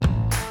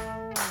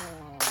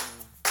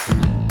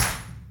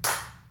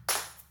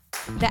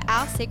the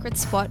Our Secret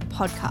Spot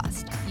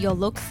podcast, your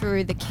look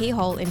through the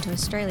keyhole into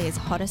Australia's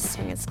hottest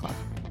swingers club.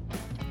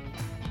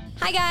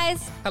 Hi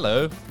guys.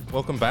 Hello,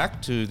 welcome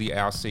back to the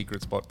Our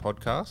Secret Spot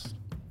podcast.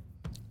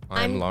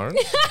 I'm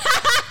Lawrence.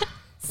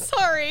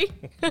 Sorry.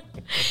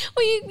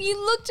 Well,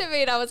 you looked at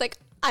me and I was like,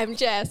 I'm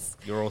Jess.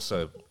 You're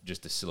also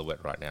just a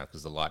silhouette right now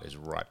because the light is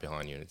right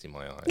behind you and it's in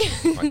my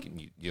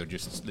eyes. You're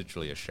just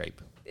literally a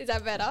shape. Is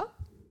that better?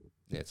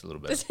 Yeah, it's a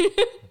little bit.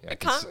 Yeah,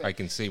 I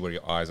can see where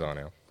your eyes are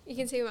now. You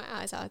can see where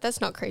my eyes are.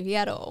 That's not creepy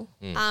at all.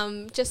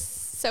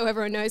 Just so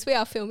everyone knows, we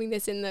are filming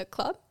this in the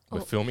club.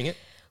 We're filming it?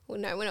 Well,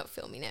 no, we're not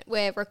filming it.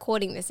 We're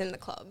recording this in the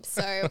club.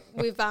 So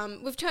we've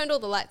turned all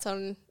the lights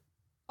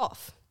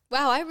off.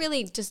 Wow, I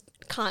really just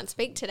can't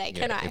speak today,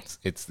 can I?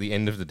 It's the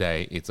end of the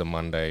day. It's a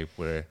Monday.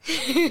 We're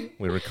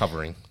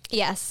recovering.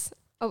 Yes.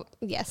 Oh,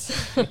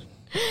 yes.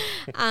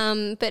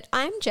 But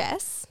I'm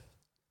Jess.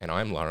 And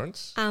I'm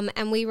Lawrence.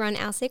 And we run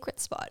Our Secret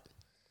Spot,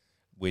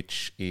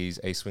 which is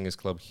a swingers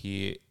club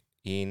here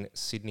in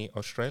Sydney,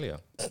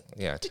 Australia.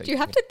 Yeah. Did you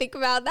have to think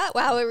about that?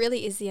 Wow, it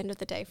really is the end of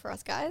the day for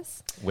us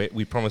guys.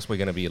 We promise we're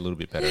going to be a little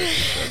bit better as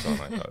this goes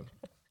on, I hope.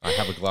 I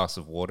have a glass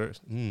of water.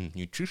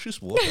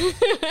 Nutritious water.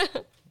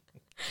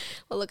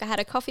 Well, look, I had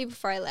a coffee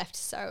before I left,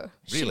 so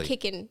really? Should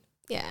kick in.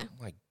 Yeah.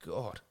 Oh my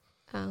God.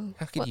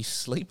 How can you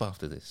sleep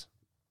after this?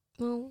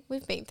 Well,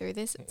 we've been through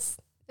this.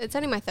 It's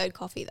only my third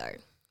coffee though.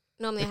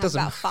 Normally I have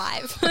about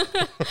 5.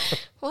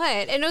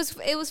 What? And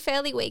it was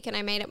fairly weak and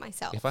I made it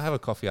myself. If I have a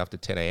coffee after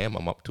 10 a.m.,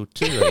 I'm up till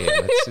 2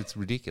 a.m. It's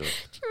ridiculous.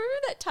 Do you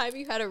remember that time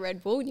you had a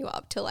Red Bull and you were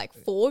up till like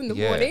 4 in the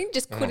morning?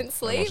 Just couldn't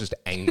sleep? I was just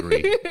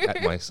angry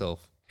at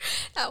myself.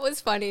 That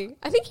was funny.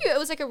 I think it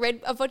was like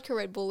a vodka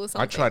Red Bull or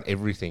something. I tried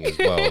everything as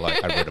well.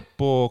 Like I read a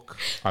book.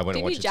 I went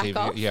and watched a TV.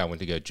 Off? Yeah, I went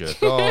to go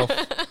jerk off.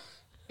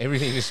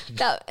 Everything just...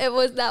 That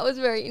was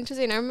very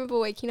interesting. I remember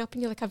waking up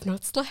and you're like, I've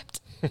not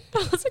slept. I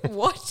was like,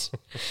 what?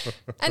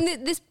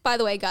 And this, by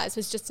the way, guys,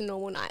 was just a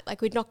normal night.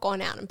 Like we'd not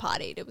gone out and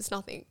partied. It was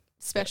nothing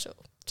special.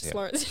 Just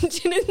Lawrence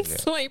didn't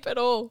sleep at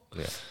all.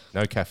 Yeah.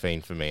 No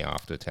caffeine for me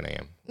after 10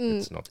 a.m.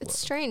 It's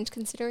strange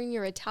considering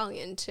you're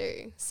Italian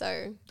too.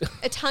 So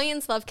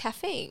Italians love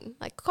caffeine,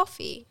 like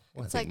coffee.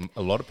 Well, I think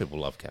a lot of people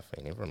love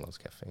caffeine. Everyone loves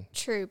caffeine.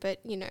 True, but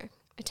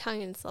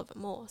Italians love it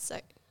more. So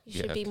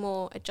you should be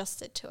more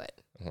adjusted to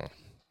it.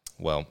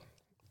 Well,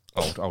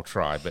 I'll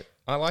try, but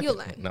I like You'll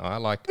it. learn. No, I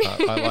like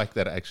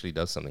that it actually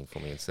does something for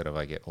me instead of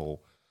I get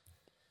all...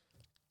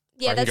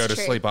 Yeah, I can that's go true.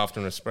 to sleep after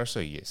an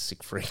espresso, you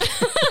sick freak.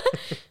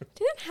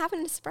 Didn't have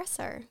an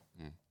espresso.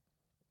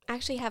 I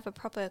actually have a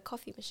proper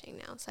coffee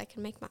machine now, so I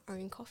can make my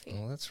own coffee.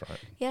 Oh, that's right.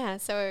 Yeah,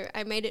 so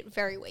I made it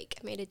very weak.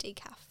 I made a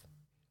decaf.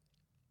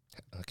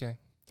 Okay.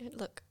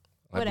 Look,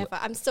 whatever.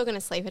 I'm still going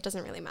to sleep. It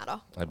doesn't really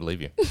matter. I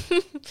believe you.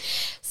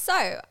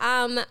 So,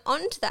 on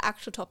to the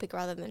actual topic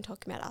rather than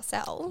talking about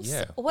ourselves.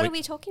 Yeah. What are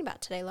we talking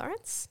about today,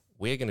 Lawrence?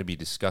 We're going to be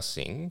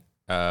discussing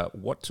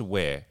what to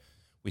wear.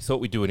 We thought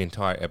we'd do an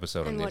entire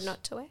episode on And this. what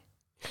not to wear.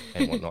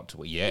 And what not to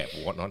wear. Yeah,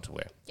 what not to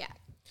wear.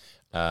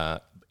 Yeah.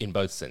 In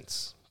both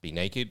sense. Be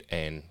naked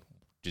and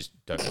just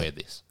don't wear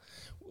this.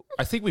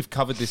 I think we've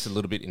covered this a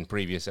little bit in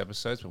previous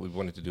episodes, but we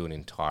wanted to do an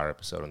entire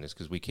episode on this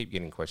because we keep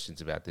getting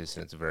questions about this,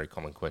 and it's a very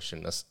common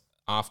question. That's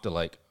after,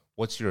 like,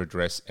 what's your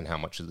address and how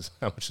much does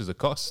it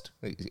cost?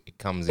 It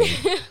comes in,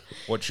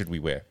 what should we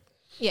wear?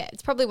 Yeah,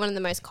 it's probably one of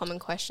the most common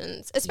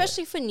questions,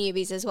 especially for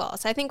newbies as well.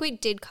 So I think we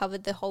did cover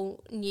the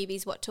whole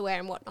newbies, what to wear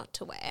and what not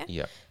to wear.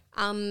 Yeah.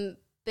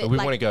 But we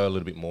want to go a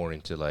little bit more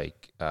into,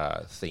 like,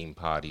 theme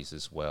parties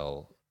as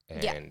well.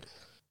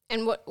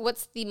 And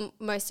what's the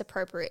most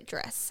appropriate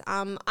dress?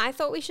 I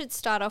thought we should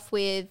start off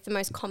with the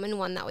most common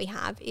one that we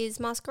have is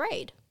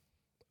masquerade.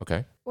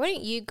 Okay. Why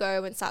don't you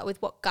go and start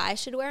with what guys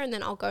should wear, and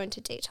then I'll go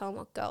into detail on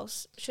what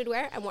girls should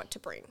wear and what to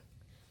bring.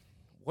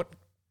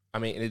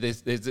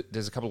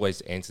 There's a couple of ways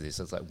to answer this.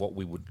 It's like what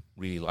we would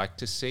really like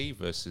to see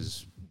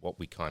versus what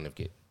we kind of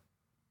get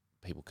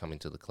people come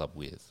into the club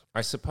with.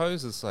 I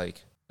suppose it's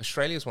like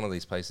Australia is one of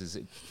these places.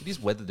 It is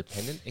weather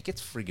dependent. It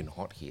gets friggin'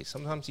 hot here.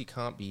 Sometimes you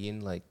can't be in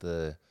like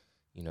the,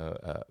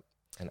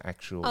 an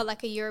actual... Oh,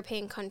 like a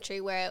European country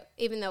where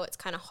even though it's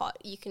kind of hot,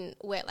 you can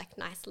wear like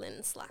nice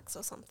linen slacks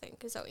or something.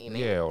 Is that what you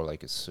mean? Yeah, or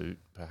like a suit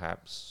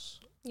perhaps.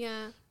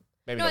 Yeah.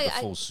 Maybe not a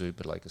full suit,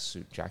 but like a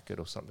suit jacket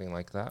or something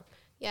like that.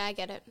 Yeah, I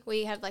get it.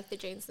 We have like the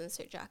jeans and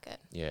suit jacket.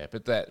 Yeah,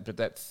 but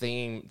that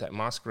theme, that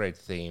masquerade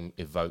theme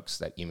evokes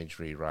that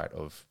imagery, right,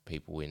 of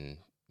people in,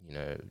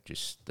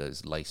 just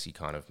those lacy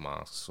kind of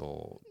masks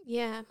or...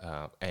 Yeah,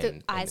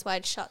 the eyes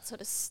wide shut sort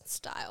of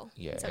style.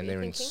 Yeah, and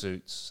they're in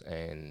suits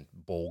and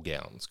ball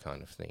gowns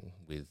kind of thing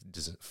with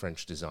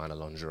French designer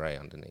lingerie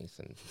underneath,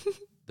 and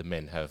the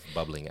men have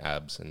bubbling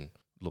abs and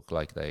look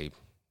like they...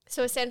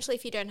 So essentially,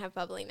 if you don't have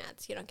bubbling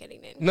abs, you're not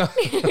getting in. No.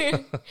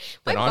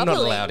 But I'm not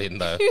allowed in,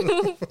 though.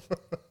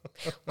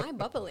 Why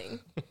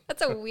bubbling?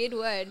 That's a weird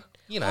word.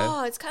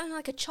 Oh, it's kind of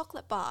like a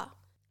chocolate bar.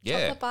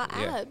 Yeah. Chocolate bar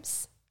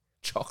abs.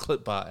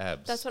 Chocolate bar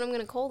abs. That's what I'm going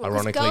to call them.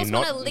 Ironically, girls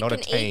want to not lick and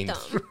eat attained.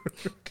 them.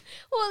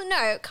 Well,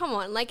 no, come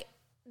on. Like,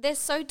 they're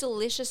so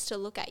delicious to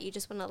look at. You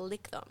just want to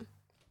lick them.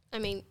 I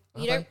mean,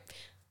 you don't...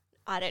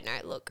 I don't know.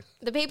 Look,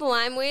 the people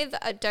I'm with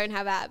don't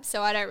have abs,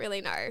 so I don't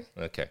really know.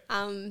 Okay.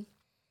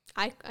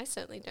 I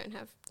certainly don't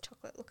have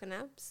chocolate-looking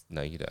abs.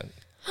 No, you don't.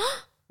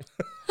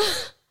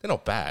 They're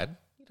not bad.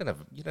 You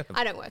don't have.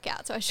 I don't work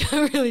out, so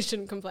I really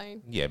shouldn't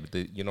complain. Yeah, but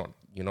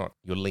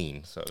you're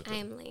lean, so. I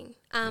am lean.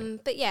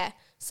 But yeah,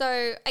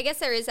 so I guess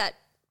there is that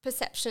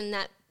perception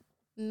that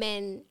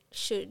men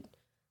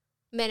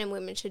and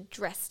women should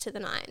dress to the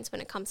nines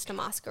when it comes to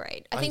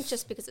masquerade. I think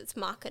just because it's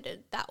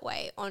marketed that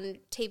way on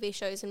TV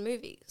shows and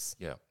movies.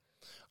 Yeah.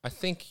 I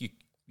think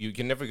you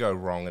can never go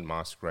wrong in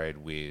masquerade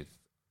with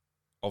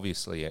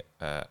obviously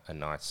a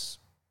nice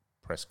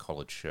pressed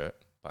collared shirt,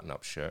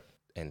 button-up shirt,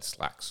 and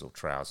slacks or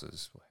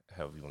trousers,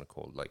 however you want to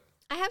call it. Like,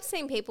 I have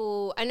seen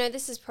people, I know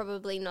this is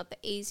probably not the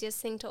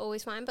easiest thing to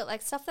always find, but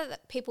like stuff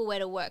that people wear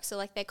to work. So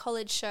like their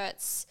collared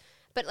shirts,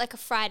 but like a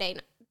Friday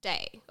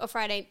day or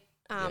Friday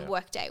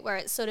work day where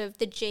it's sort of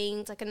the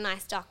jeans, like a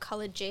nice dark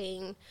coloured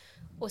jean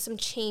or some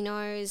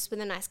chinos with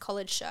a nice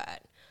collared shirt.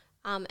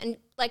 And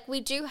like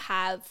we do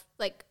have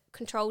like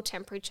controlled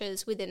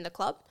temperatures within the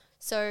club.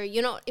 So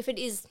you're not, if it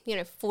is,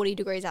 40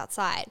 degrees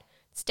outside,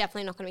 it's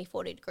definitely not going to be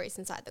 40 degrees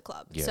inside the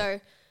club. Yeah.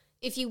 So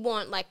if you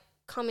want, like,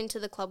 come into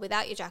the club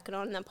without your jacket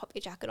on and then pop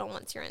your jacket on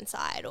once you're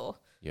inside, or,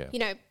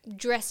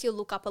 dress your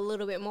look up a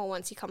little bit more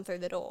once you come through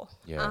the door.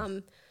 Yeah.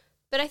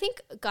 But I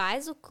think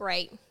guys look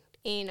great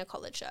in a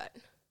collared shirt.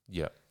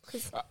 Yeah.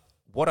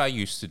 What I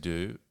used to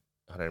do,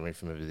 I don't know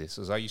if you remember this,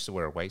 is I used to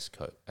wear a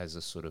waistcoat as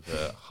a sort of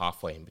a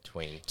halfway in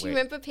between. Do you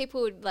remember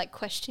people would, like,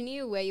 question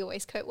you where your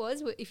waistcoat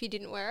was if you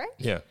didn't wear it?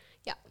 Yeah.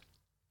 Yeah.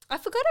 I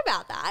forgot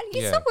about that.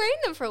 You stopped wearing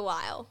them for a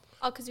while.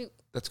 Oh, because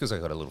That's because I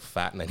got a little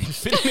fat and I didn't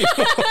fit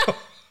anymore.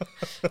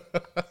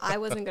 I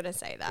wasn't going to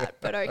say that,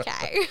 but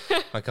okay.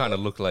 I kind of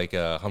look like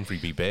Humphrey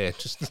B. Bear.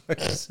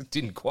 Just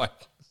didn't quite.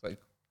 Like,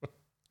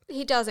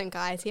 he doesn't,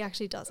 guys. He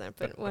actually doesn't,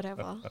 but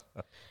whatever.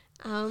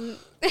 but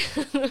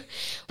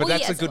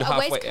that's a good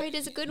halfway. A waistcoat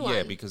is a good one.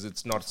 Yeah, because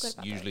it's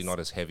usually not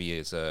as heavy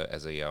as a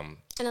and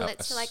it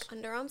lets your like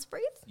underarms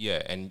breathe.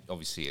 Yeah, and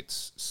obviously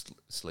it's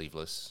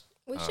sleeveless.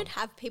 We should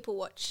have people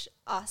watch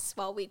us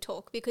while we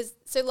talk because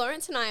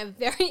Lawrence and I are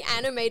very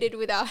animated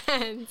with our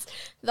hands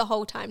the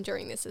whole time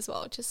during this as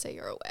well, just so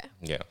you're aware.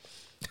 Yeah.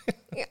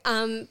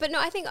 But no,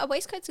 I think a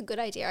waistcoat's a good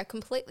idea. I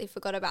completely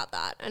forgot about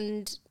that.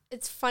 And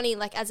it's funny,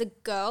 like as a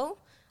girl,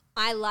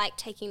 I like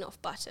taking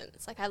off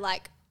buttons. Like I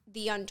like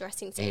the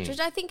undressing stage, which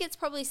I think it's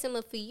probably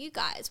similar for you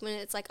guys when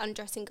it's like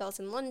undressing girls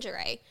in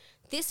lingerie.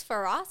 This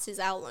for us is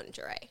our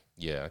lingerie.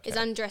 Yeah, okay. Is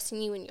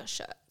undressing you in your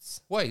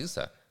shirts. Why is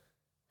that?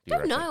 I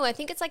don't know. I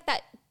think it's like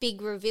that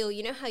big reveal.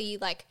 You know how you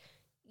like,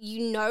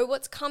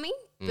 what's coming,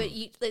 but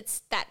it's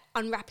that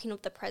unwrapping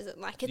of the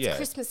present. Like it's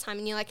Christmas time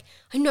and you're like,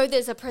 I know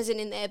there's a present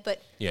in there,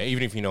 but... Yeah,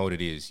 even if you know what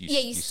it is,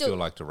 you still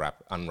like to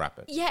unwrap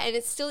it. Yeah, and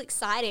it's still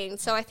exciting.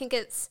 So I think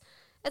it's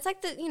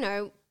like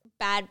the,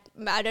 bad...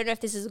 I don't know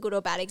if this is a good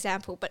or bad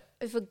example, but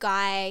if a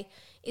guy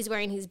is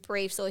wearing his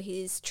briefs or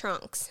his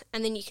trunks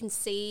and then you can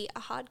see a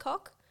hard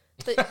cock,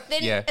 but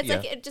then it's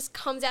like it just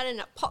comes out and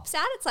it pops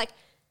out. It's like...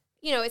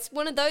 it's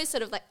one of those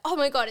sort of like, oh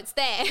my God, it's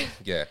there.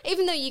 Yeah.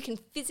 Even though you can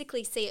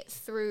physically see it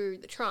through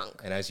the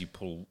trunk. And as you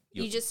pull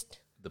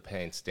the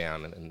pants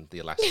down and the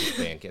elastic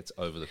band gets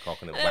over the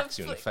cock and it whacks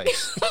you in the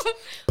face.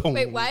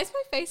 Wait, why is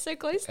my face so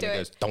close to it? It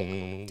goes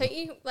dong. Don't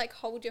you like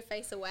hold your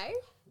face away?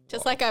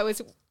 Just like I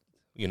was.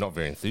 You're not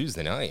very enthused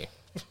then, are you?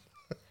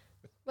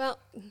 Well,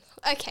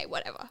 okay,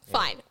 whatever. Yeah.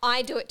 Fine.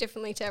 I do it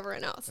differently to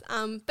everyone else.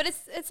 But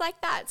it's like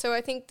that. So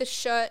I think the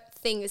shirt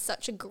thing is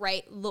such a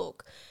great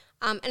look.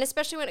 And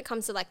especially when it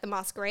comes to like the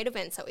masquerade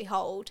events that we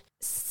hold,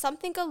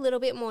 something a little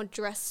bit more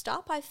dressed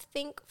up, I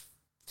think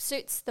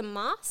suits the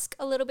mask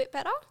a little bit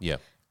better. Yeah.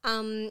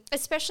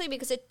 Especially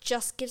because it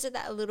just gives it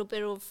that a little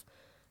bit of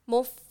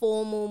more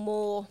formal,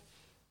 more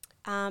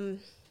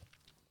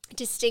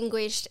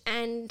distinguished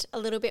and a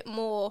little bit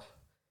more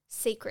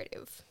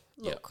secretive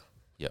look.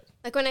 Yeah.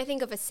 Like when I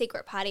think of a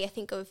secret party, I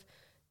think of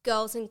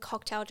girls in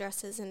cocktail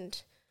dresses and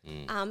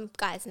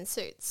guys in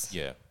suits.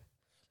 Yeah.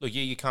 Look,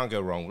 you can't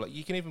go wrong. Like,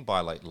 you can even buy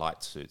like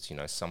light suits.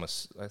 Summer.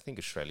 I think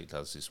Australia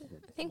does this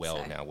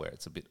now, where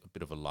it's a bit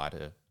of a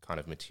lighter kind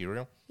of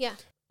material. Yeah.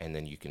 And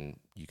then you can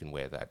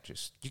wear that.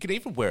 You can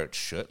even wear it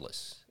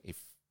shirtless if.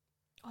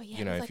 Oh yeah,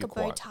 with like a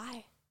bow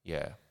tie.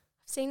 Yeah. I've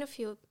seen a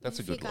few. That's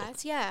a good guys.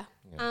 Look. Yeah.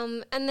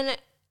 And then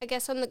I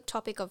guess on the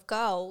topic of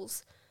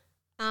girls,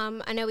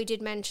 I know we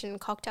did mention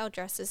cocktail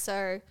dresses,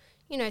 so.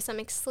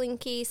 Something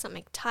slinky,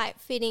 something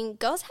tight-fitting.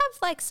 Girls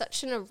have, like,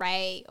 such an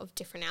array of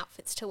different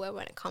outfits to wear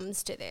when it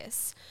comes to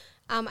this.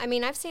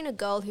 I've seen a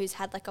girl who's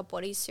had, like, a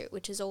bodysuit,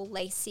 which is all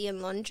lacy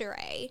and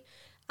lingerie,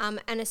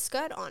 and a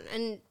skirt on,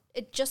 and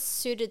it just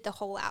suited the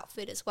whole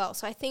outfit as well.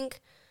 So I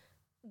think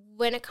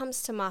when it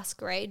comes to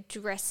masquerade,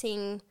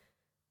 dressing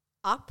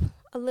up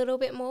a little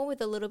bit more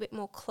with a little bit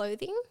more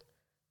clothing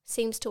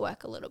seems to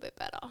work a little bit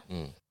better.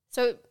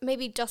 So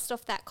maybe dust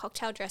off that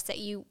cocktail dress that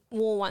you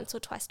wore once or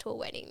twice to a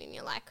wedding, and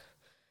you're like...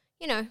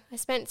 I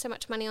spent so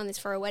much money on this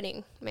for a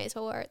wedding. May as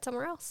well wear it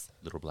somewhere else.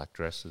 Little black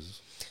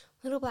dresses.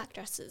 Little black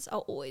dresses are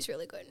always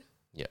really good.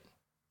 Yeah.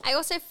 I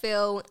also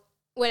feel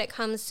when it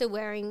comes to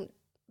wearing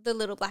the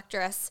little black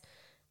dress,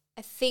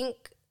 I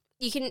think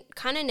you can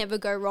kind of never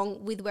go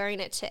wrong with wearing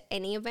it to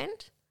any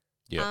event.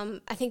 Yeah.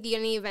 I think the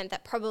only event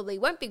that probably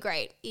won't be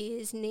great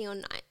is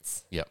Neon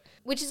Nights. Yeah.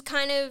 Which is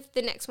kind of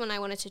the next one I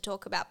wanted to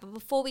talk about. But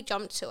before we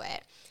jump to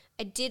it,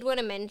 I did want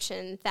to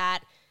mention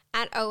that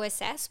at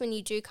OSS, when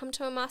you do come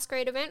to a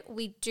masquerade event,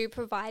 we do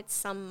provide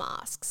some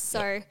masks.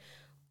 So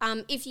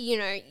if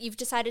you've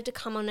decided to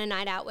come on a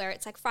night out where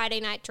it's like Friday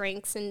night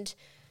drinks and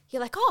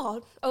you're like,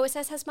 oh,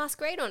 OSS has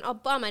masquerade on. Oh,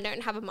 bum, I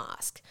don't have a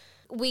mask.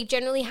 We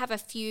generally have a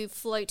few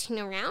floating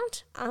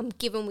around,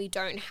 given we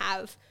don't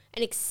have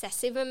an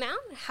excessive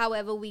amount.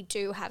 However, we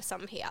do have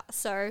some here.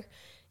 So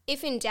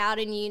if in doubt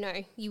and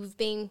you've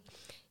been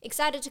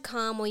excited to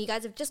come, or you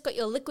guys have just got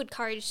your liquid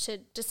courage to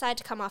decide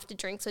to come after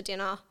drinks or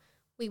dinner,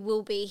 we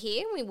will be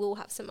here and we will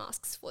have some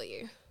masks for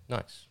you.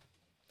 Nice.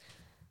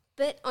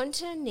 But on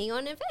to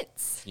neon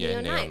events.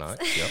 Yeah, neon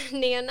nights. Yep.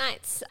 Neon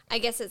nights. I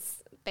guess it's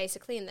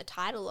basically in the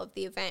title of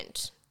the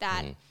event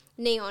that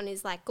neon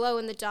is like glow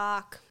in the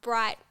dark,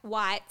 bright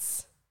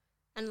whites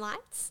and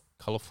lights.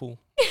 Colourful.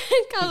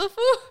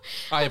 Colourful.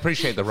 I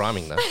appreciate the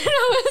rhyming though.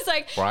 I was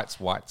like, brights,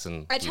 whites,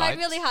 and I tried lights.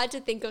 really hard to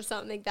think of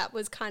something that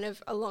was kind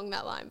of along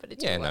that line, but it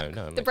didn't work.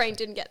 No, the brain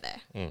didn't get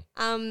there.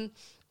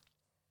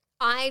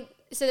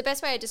 So the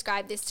best way I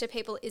describe this to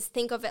people is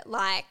think of it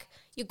like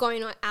you're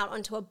going out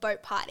onto a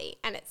boat party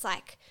and it's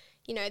like,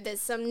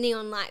 there's some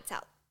neon lights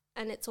out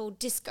and it's all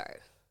disco.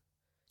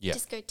 Yeah.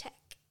 Discotheque.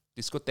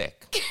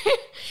 Discotheque.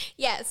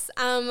 Yes.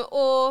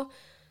 Or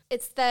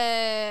it's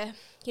the,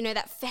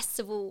 that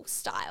festival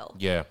style.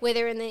 Yeah. Where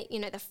they're in the,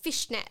 the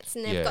fishnets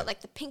and they've got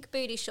like the pink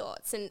booty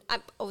shorts. And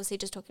I'm obviously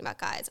just talking about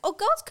guys. Or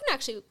girls can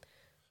actually.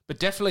 But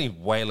definitely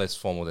way less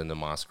formal than the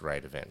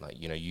masquerade event. Like,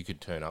 you could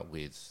turn up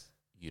with,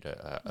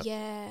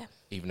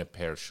 even a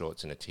pair of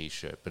shorts and a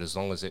t-shirt. But as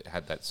long as it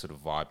had that sort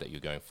of vibe that you're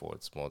going for,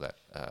 it's more that...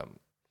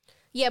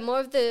 more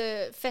of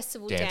the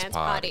festival dance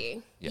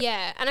party. Yep.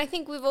 Yeah, and I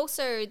think we've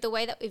also, the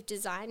way that we've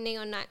designed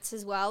Neon Nights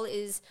as well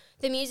is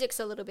the music's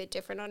a little bit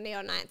different on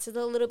Neon Nights. It's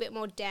a little bit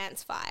more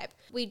dance vibe.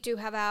 We do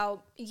have our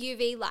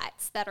UV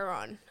lights that are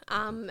on.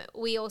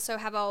 We also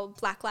have our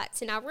black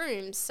lights in our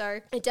rooms. So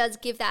it does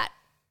give that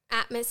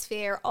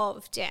atmosphere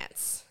of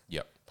dance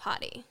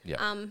party. Yep.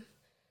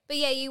 But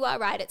yeah, you are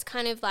right. It's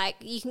kind of like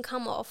you can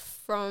come off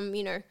from,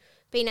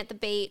 being at the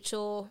beach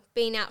or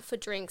being out for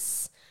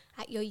drinks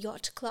at your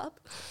yacht club.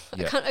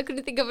 Yeah. I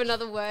couldn't think of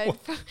another word.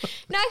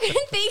 No, I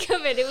couldn't think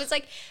of it. It was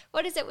like,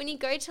 what is it when you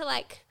go to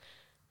like,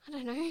 I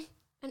don't know,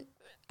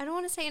 I don't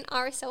want to say an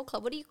RSL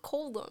club. What do you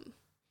call them?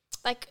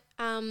 Like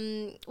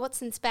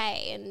Watson's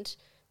Bay and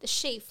the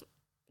Sheaf.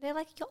 They're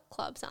like yacht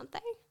clubs, aren't they?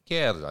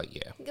 Yeah,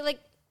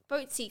 Like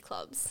boatsy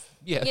clubs.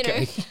 Yeah,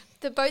 okay.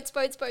 The boats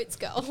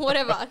girl,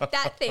 whatever,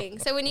 that thing.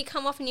 So when you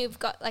come off and you've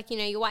got like,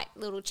 your white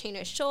little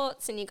chino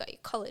shorts and you got your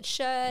collared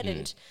shirt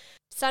and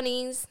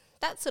sunnies,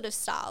 that sort of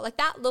style, like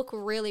that look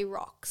really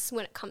rocks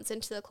when it comes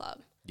into the club.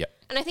 Yeah.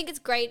 And I think it's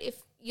great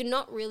if you're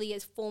not really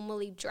as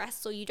formally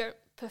dressed or you don't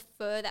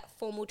prefer that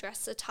formal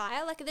dress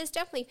attire. Like there's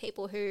definitely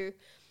people who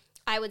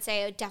I would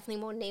say are definitely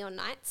more neon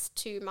nights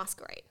to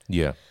masquerade.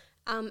 Yeah.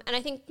 And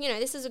I think,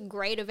 this is a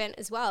great event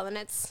as well. And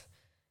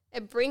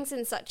it brings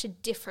in such a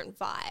different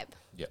vibe.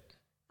 Yeah.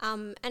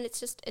 And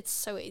it's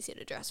so easy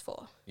to dress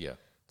for. Yeah.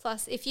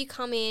 Plus, if you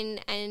come in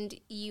and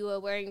you are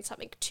wearing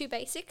something too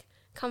basic,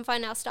 come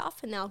find our staff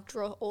and they'll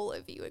draw all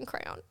over you in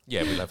crayon.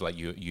 Yeah, we have like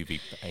UV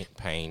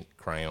paint,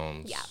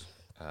 crayons. Yeah.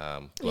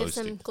 Glow We have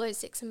some glow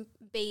sticks and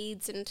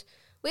beads and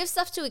we have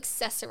stuff to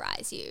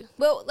accessorize you.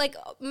 Well, like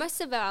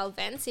most of our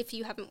events, if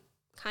you haven't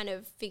kind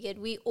of figured,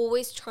 we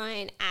always try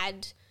and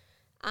add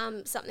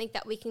something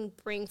that we can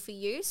bring for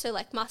you. So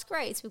like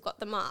masquerades, we've got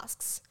the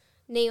masks.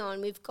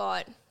 Neon, we've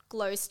got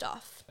glow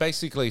stuff.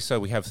 Basically, so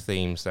we have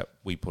themes that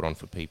we put on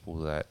for people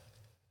that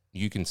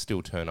you can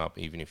still turn up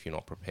even if you're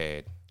not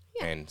prepared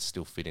and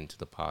still fit into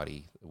the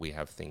party. We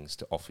have things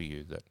to offer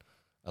you that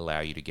allow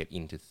you to get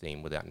into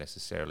theme without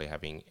necessarily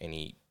having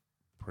any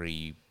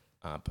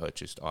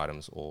purchased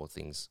items or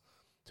things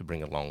to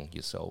bring along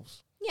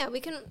yourselves. Yeah, we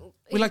can...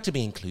 We like to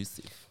be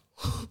inclusive.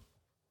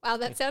 Wow,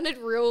 that sounded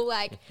real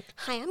like,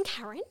 hi, I'm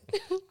Karen.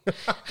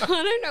 I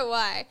don't know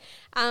why.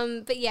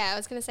 But yeah, I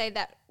was going to say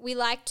that we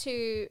like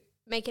to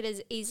make it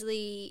as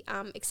easily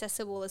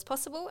accessible as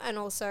possible. And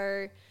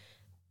also,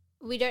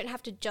 we don't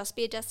have to just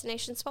be a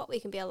destination spot. We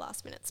can be a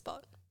last minute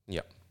spot.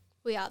 Yeah.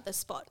 We are the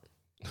spot.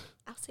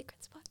 Our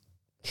secret spot.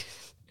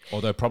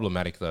 Although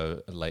problematic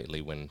though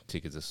lately when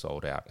tickets are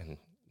sold out and,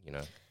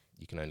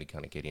 you can only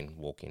kind of get in,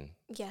 walk in.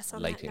 Yes,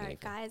 on late that in the note, evening.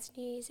 guys,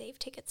 New Year's Eve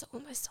tickets are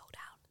almost sold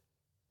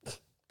out.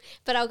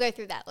 But I'll go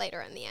through that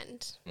later in the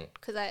end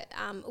because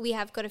we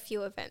have got a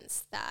few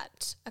events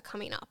that are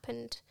coming up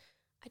and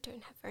I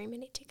don't have very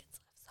many tickets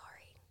left.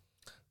 Sorry.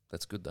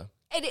 That's good though.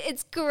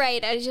 It's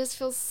great. I just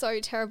feel so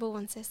terrible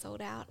once they're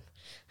sold out.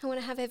 I want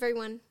to have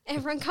everyone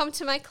come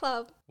to my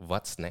club.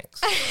 What's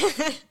next?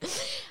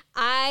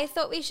 I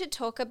thought we should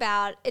talk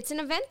about, it's an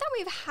event that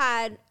we've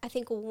had, I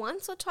think,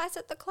 once or twice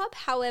at the club.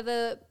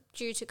 However,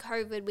 due to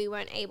COVID, we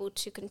weren't able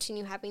to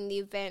continue having the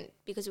event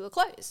because we were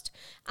closed.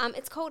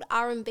 It's called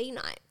R&B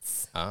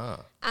Nights.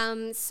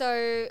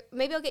 So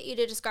maybe I'll get you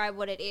to describe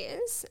what it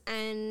is,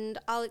 and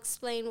I'll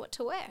explain what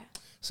to wear.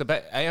 So,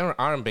 but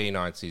R&B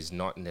Nights is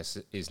not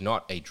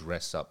a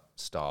dress-up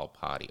style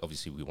party.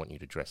 Obviously, we want you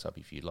to dress up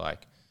if you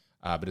like,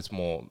 but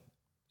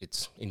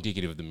it's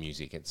indicative of the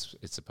music. It's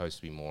supposed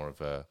to be more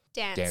of a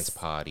dance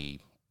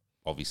party,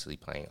 obviously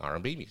playing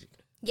R&B music.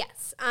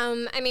 Yes.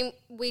 I mean,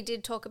 we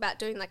did talk about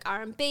doing like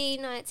R&B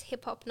nights,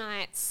 hip-hop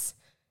nights,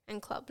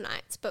 and club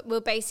nights, but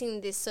we're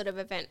basing this sort of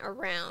event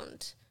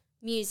around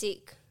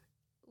music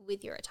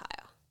with your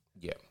attire.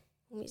 Yeah.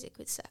 Music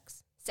with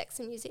sex. Sex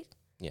and music.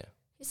 Yeah.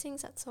 Who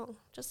sings that song?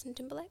 Justin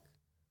Timberlake?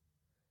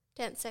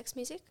 Dance, sex,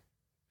 music?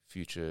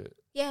 Future.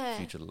 Yeah.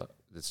 Future Love.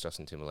 It's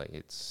Justin Timberlake.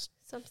 It's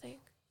something.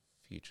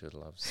 Future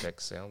Love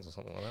Sex Sounds or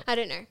something like that. I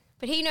don't know.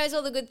 But he knows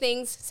all the good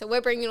things, so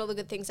we're bringing all the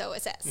good things to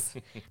OSS.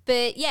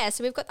 But yeah,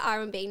 so we've got the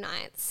R&B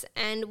nights,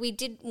 and we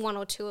did one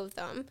or two of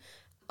them.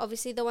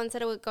 Obviously, the ones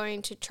that we're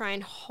going to try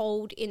and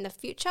hold in the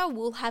future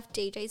will have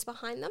DJs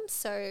behind them,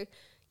 so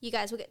you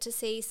guys will get to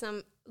see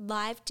some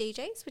live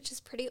DJs, which is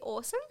pretty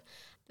awesome.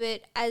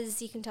 But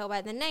as you can tell by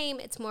the name,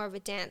 it's more of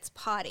a dance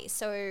party.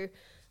 So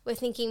we're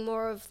thinking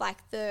more of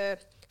like the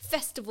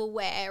festival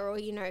wear, or,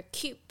 you know,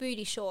 cute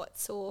booty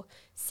shorts or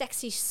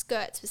sexy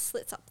skirts with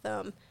slits up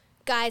them.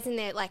 Guys in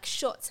their like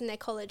shorts and their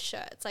collared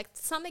shirts, like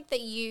something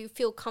that you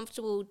feel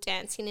comfortable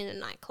dancing in a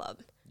nightclub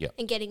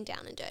and getting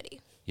down and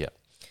dirty. Yeah.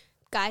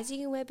 Guys, you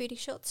can wear booty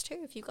shorts too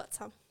if you've got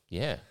some.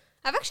 Yeah.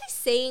 I've actually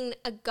seen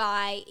a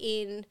guy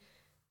in,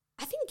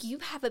 I think you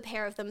have a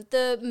pair of them,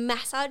 the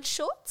massage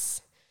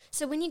shorts.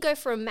 So when you go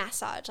for a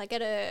massage, like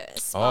at a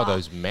spa. Oh,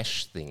 those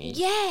mesh thingies.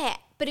 Yeah,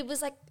 but it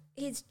was like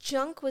his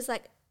junk was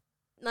like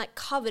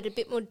covered a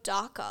bit more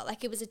darker,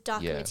 like it was a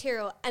darker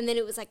material, and then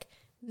it was like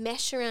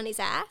mesh around his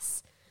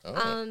ass.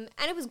 Oh.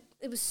 And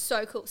it was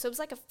so cool. So it was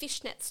like a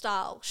fishnet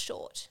style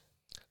short.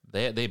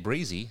 They're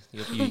breezy.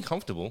 You're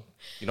comfortable.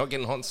 You're not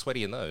getting hot and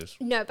sweaty in those.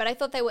 No, but I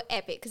thought they were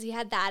epic because he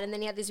had that, and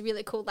then he had this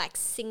really cool like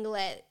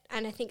singlet,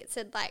 and I think it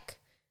said like,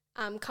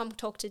 come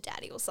talk to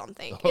daddy or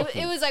something.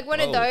 It was like one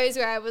of those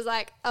where I was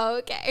like, oh,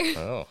 okay.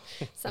 Oh.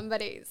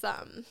 Somebody's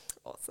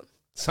awesome.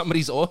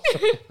 Somebody's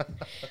awesome.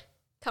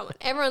 Come on,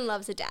 everyone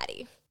loves a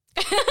daddy.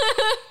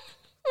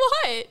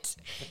 What?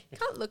 You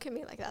can't look at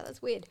me like that.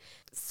 That's weird.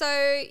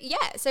 So,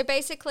 yeah. So,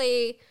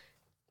 basically,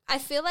 I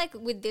feel like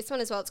with this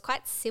one as well, it's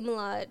quite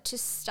similar to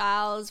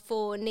styles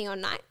for Neon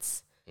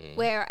Nights,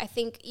 where I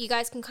think you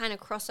guys can kind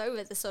of cross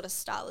over the sort of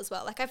style as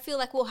well. Like, I feel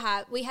like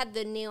we had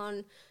the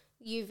neon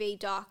UV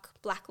dark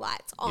black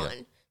lights on.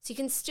 Yeah. So, you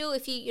can still,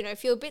 if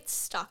you're a bit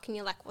stuck and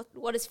you're like,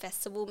 what does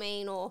festival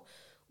mean? Or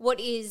what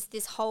is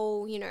this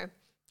whole,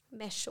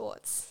 mesh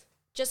shorts?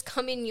 Just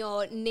come in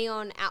your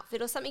neon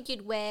outfit or something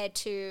you'd wear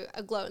to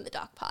a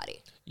glow-in-the-dark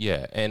party.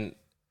 Yeah, and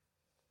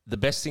the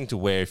best thing to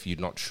wear if you're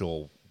not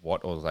sure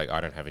what, or like I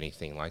don't have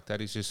anything like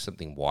that, is just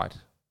something white,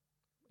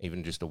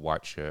 even just a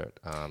white shirt,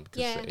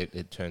 because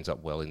it turns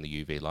up well in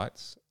the UV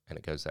lights, and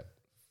it goes that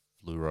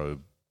fluoro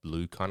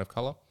blue kind of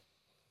color.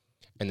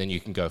 And then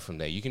you can go from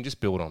there. You can just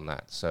build on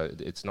that. So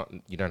it's not,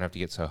 you don't have to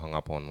get so hung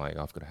up on like,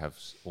 I've got to have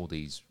all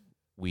these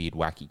weird,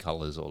 wacky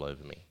colors all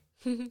over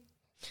me.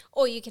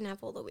 Or you can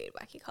have all the weird,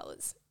 wacky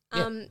colours.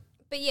 Yeah.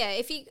 But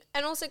yeah,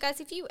 also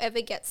guys, if you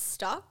ever get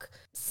stuck,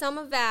 some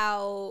of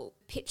our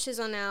pictures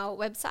on our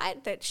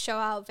website that show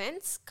our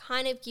events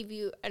kind of give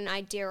you an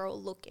idea or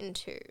look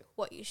into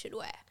what you should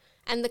wear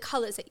and the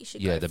colours that you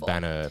should go for. Yeah, the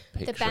banner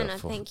picture. The banner,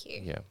 thank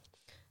you.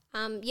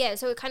 Yeah.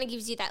 So it kind of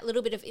gives you that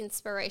little bit of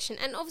inspiration.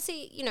 And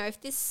obviously, if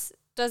this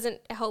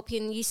doesn't help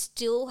you and you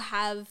still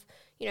have,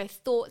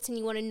 thoughts and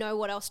you want to know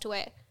what else to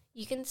wear,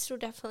 you can still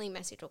definitely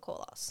message or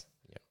call us.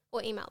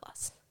 Or email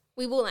us.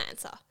 We will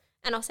answer.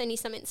 And I'll send you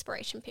some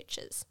inspiration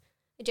pictures.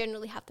 I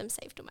generally have them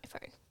saved on my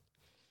phone.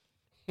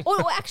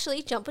 or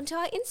actually jump onto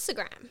our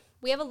Instagram.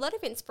 We have a lot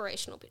of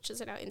inspirational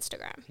pictures on our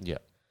Instagram. Yeah.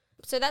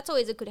 So that's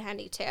always a good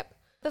handy tip.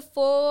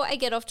 Before I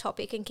get off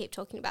topic and keep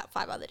talking about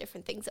 5 other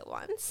different things at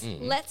once,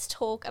 let's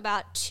talk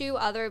about 2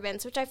 other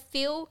events, which I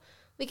feel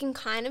we can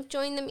kind of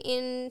join them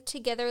in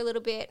together a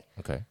little bit.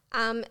 Okay.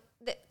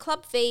 The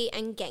Club V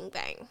and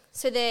Gangbang.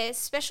 So they're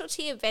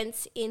specialty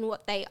events in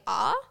what they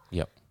are.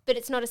 Yep. But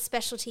it's not a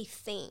specialty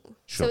theme.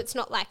 Sure. So it's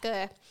not like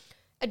a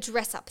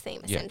dress-up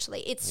theme,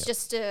 essentially. It's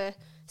just a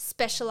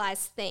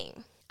specialised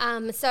theme.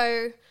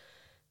 So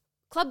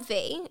Club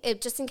V,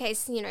 just in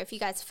case, if you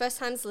guys are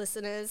first-time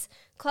listeners,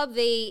 Club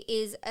V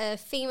is a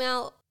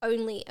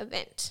female-only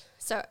event.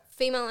 So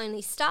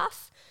female-only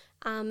staff,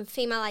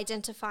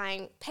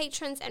 female-identifying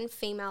patrons, and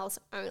females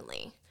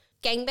only.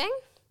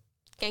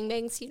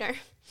 Gangbang's,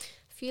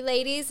 few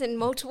ladies and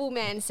multiple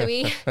men. So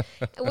we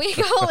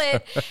call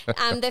it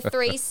the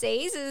 3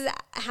 C's is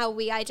how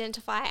we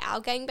identify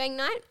our gangbang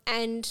night,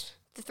 and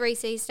the 3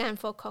 C's stand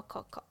for cock,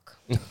 cock, cock.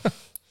 I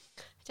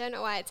don't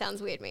know why it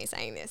sounds weird me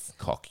saying this.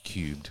 Cock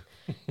cubed.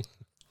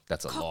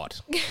 That's a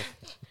lot.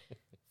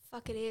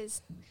 Fuck it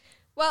is.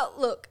 Well,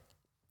 look,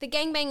 the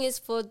gangbang is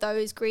for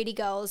those greedy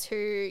girls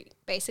who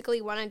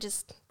basically want to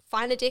just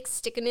find a dick,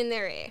 stick it in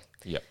their ear.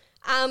 Yep.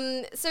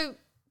 So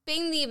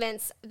being the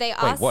events, they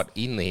Wait, asked... what?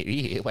 In their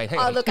ear? Wait, hang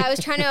Oh, on. look, I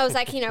was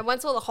like,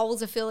 once all the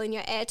holes are filled and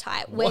you're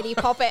airtight, where do you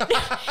pop it? And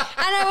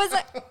I was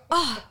like,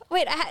 oh,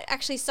 wait,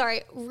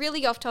 sorry,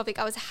 really off topic.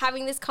 I was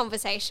having this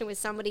conversation with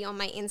somebody on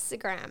my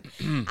Instagram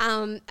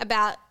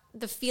about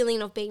the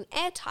feeling of being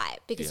airtight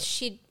because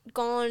she'd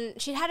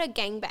had a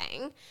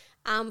gangbang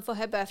for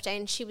her birthday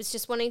and she was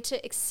just wanting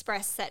to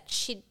express that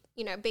she'd,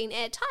 been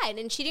airtight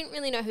and she didn't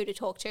really know who to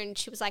talk to and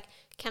she was like,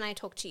 can I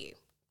talk to you?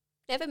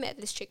 Never met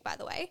this chick, by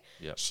the way.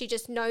 Yep. She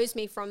just knows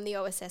me from the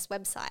OSS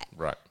website.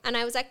 Right. And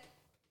I was like,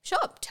 sure,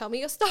 tell me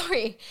your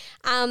story.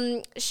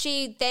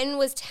 She then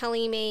was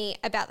telling me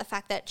about the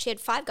fact that she had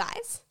 5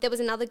 guys. There was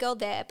another girl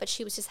there, but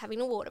she was just having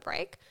a water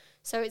break.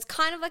 So it's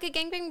kind of like a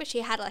gangbang, but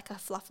she had like a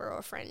fluffer or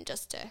a friend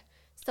just to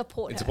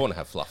support her. It's important to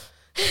have fluff.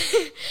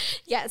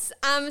 Yes.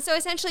 So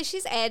essentially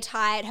she's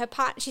airtight.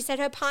 She said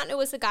her partner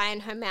was the guy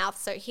in her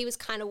mouth, so he was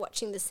kind of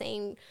watching the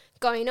scene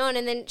going on.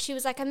 And then she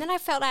was like, and then I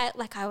felt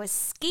like I was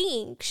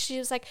skiing. She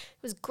was like, I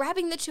was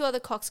grabbing the 2 other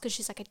cocks because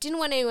she's like, I didn't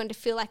want anyone to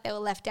feel like they were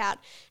left out.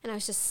 And I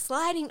was just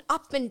sliding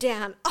up and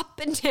down, up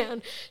and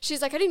down.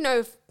 She's like, I didn't know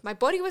if my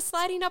body was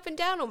sliding up and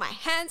down or my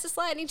hands are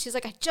sliding. She's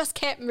like, I just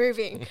kept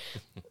moving.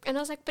 And I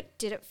was like, but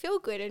did it feel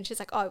good? And she's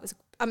like, oh, it was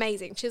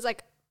amazing. She was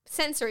like,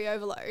 sensory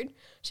overload.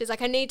 She's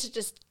like, I need to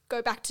just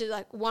go back to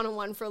like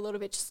one-on-one for a little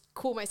bit, just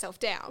cool myself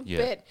down. Yeah.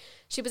 But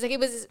she was like, it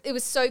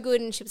was so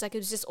good. And she was like, it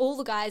was just all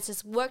the guys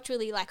just worked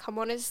really like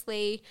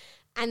harmoniously.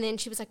 And then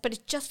she was like, but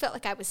it just felt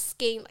like I was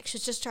skiing. Like she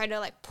was just trying to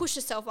like push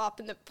herself up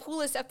and then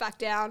pull herself back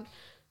down. I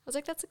was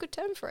like, that's a good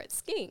term for it.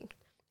 Skiing.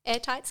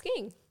 Airtight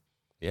skiing.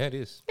 Yeah, it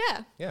is.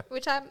 Yeah. Yeah.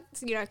 Which I'm,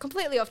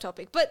 completely off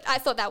topic, but I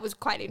thought that was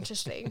quite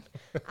interesting.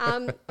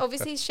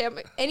 Obviously, share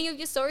any of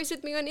your stories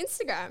with me on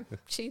Instagram.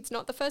 She's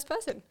not the first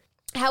person.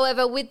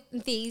 However, with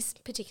these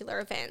particular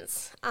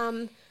events,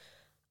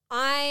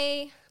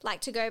 I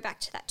like to go back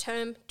to that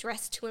term,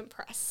 dress to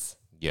impress.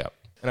 Yeah.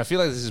 And I feel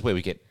like this is where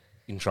we get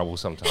in trouble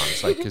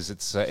sometimes, like because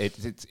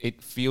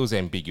it feels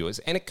ambiguous,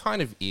 and it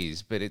kind of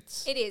is, but It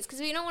is, because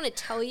we don't want to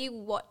tell you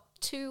what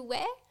to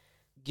wear.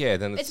 Yeah,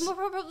 then It's more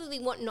probably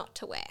what not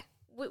to wear.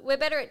 We're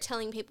better at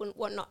telling people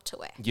what not to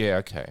wear. Yeah,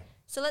 okay.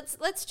 So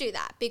let's do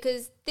that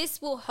because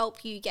this will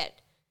help you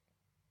get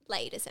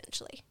laid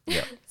essentially.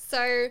 Yeah.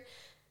 So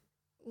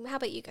how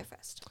about you go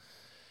first?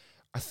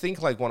 I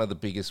think like one of the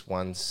biggest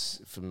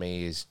ones for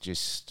me is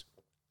just,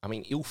 I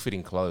mean,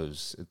 ill-fitting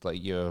clothes. It's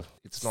like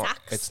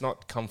Sacks? it's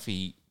not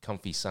comfy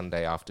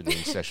Sunday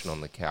afternoon session on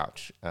the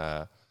couch.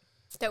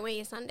 Don't wear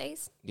your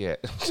Sundays. Yeah,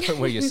 don't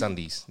wear your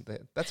Sundays.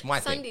 That's my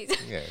Sundays.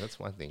 thing. Yeah, that's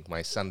my thing.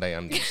 My Sunday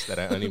undies that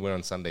I only wear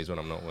on Sundays when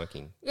I'm not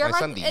working. You're my like,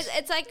 Sundays.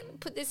 it's like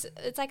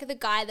it's like the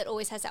guy that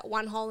always has that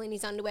one hole in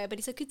his underwear, but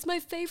he's like, it's my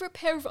favorite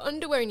pair of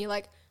underwear, and you're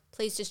like,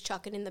 please just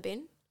chuck it in the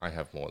bin. I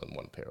have more than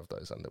one pair of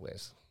those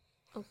underwears.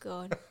 Oh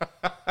God,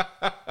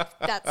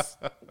 that's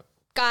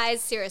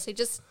guys. Seriously,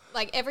 just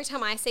like every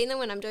time I see them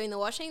when I'm doing the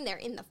washing, they're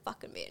in the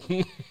fucking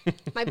bin.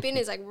 My bin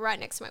is like right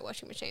next to my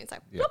washing machine. It's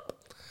like,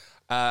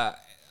 Yeah.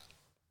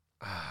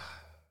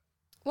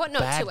 what not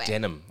to Bad wear?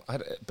 denim.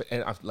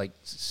 I've like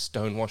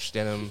stonewashed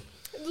denim.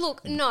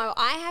 Look, no,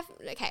 I have.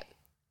 Okay,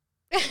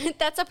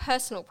 that's a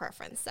personal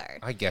preference, though.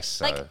 I guess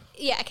so. Like,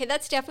 yeah, okay,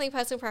 that's definitely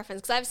personal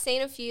preference because I've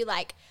seen a few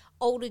like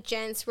older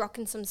gents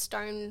rocking some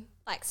stone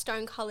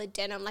colored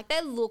denim. Like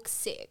they look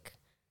sick.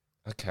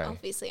 Okay.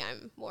 Obviously,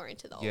 I'm more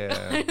into the old.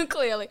 Yeah.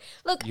 Clearly,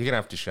 look, You're gonna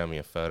have to show me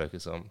a photo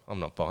because I'm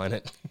not buying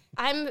it.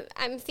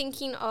 I'm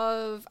thinking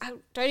of. I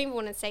don't even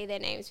want to say their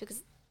names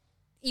because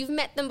you've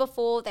met them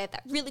before. They have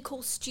that really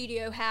cool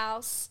studio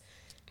house.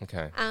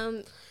 Okay.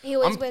 He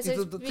always wears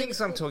those the really things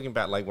I'm talking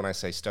about, like when I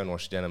say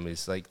stonewashed denim,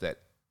 is like that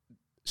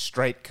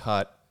straight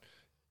cut.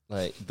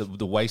 Like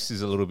the waist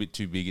is a little bit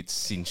too big. It's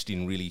cinched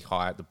in really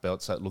high at the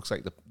belt, so it looks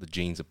like the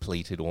jeans are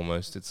pleated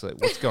almost. It's like,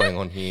 what's going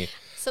on here?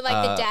 So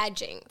like the dad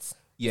jeans.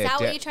 Yeah, Is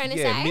that what you're trying to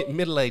say? Yeah,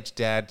 middle-aged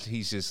dad.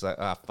 He's just like,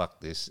 fuck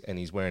this, and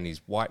he's wearing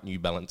his white New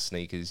Balance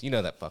sneakers. You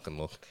know that fucking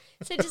look.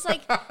 So just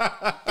like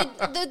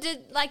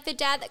the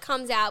dad that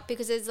comes out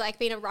because there's like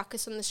been a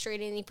ruckus on the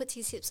street and he puts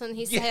his hips on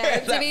his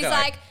hands that and he's guy.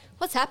 like,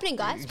 "What's happening,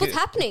 guys? What's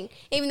happening?"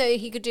 Even though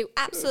he could do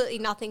absolutely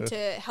nothing to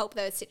help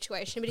the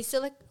situation, but he's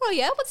still like, "Oh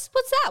yeah, what's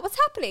that? What's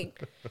happening?"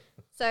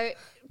 So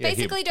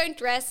basically, don't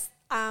dress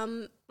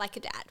like a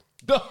dad.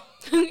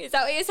 Is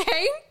that what you're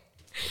saying?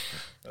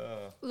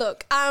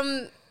 Look,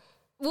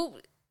 well,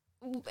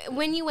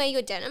 when you wear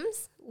your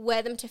denims,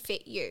 wear them to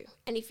fit you.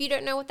 And if you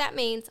don't know what that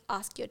means,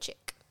 ask your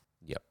chick.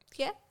 Yep.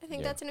 Yeah, I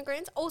think Yeah. that's an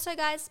agreement. Also,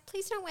 guys,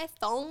 please don't wear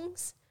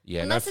thongs.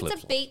 Yeah, Unless no it's a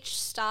flip-flops.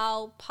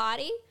 beach-style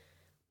party,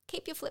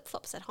 keep your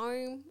flip-flops at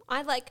home.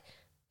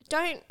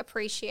 Don't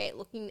appreciate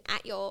looking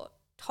at your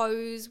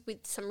toes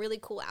with some really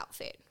cool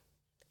outfit.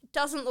 It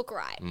doesn't look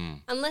right.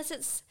 Unless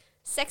it's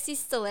sexy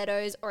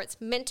stilettos or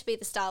it's meant to be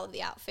the style of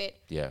the outfit.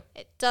 Yeah.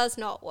 It does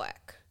not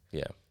work.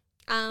 Yeah.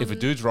 If a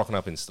dude's rocking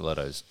up in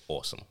stilettos,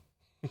 awesome.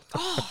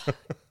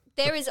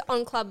 There is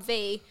on Club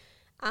V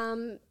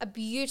a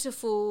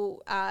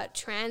beautiful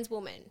trans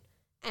woman,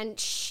 and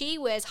she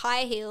wears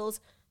high heels,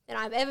 than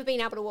I've ever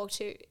been able to walk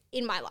to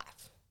in my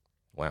life.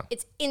 Wow.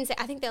 It's insane.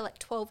 I think they're like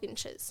 12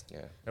 inches.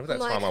 Yeah. Remember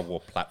that time I wore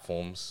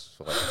platforms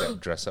for like that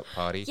dress-up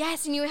party?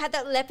 Yes, and you had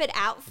that leopard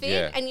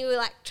outfit and you were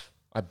like...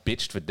 I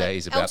bitched for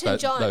days about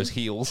those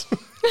heels.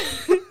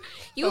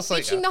 You were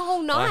bitching the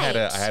whole night.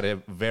 I had a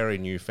very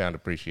newfound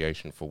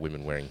appreciation for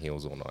women wearing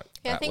heels all night.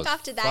 Yeah, I think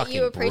after that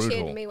you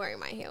appreciated me wearing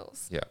my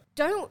heels. Yeah.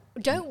 Don't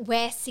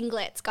wear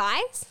singlets,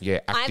 guys. Yeah,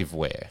 active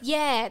wear.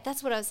 Yeah,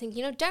 that's what I was thinking.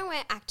 You know, don't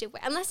wear active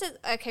wear. Unless it's,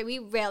 okay, we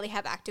rarely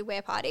have active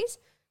wear parties.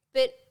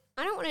 But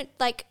I don't want to,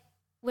 like,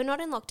 we're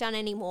not in lockdown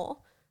anymore.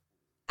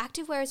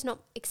 Active wear is not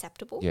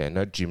acceptable. Yeah,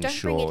 no gym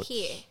shorts. Don't bring it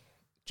here.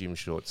 Gym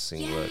shorts,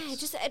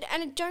 singlets. Yeah,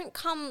 and don't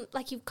come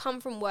like you've come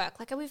from work.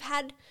 Like we've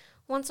had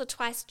once or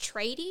twice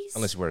tradies.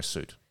 Unless you wear a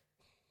suit.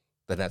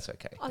 Then that's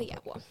okay. Oh, yeah,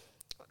 well.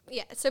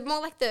 Yeah, so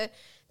more like the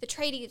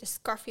tradie, the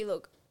scruffy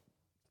look.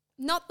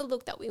 Not the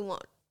look that we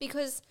want.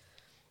 Because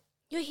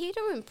you're here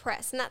to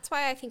impress. And that's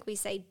why I think we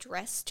say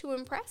dress to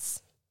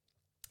impress.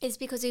 Is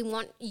because we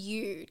want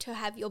you to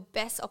have your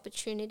best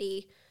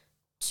opportunity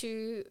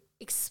to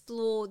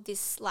explore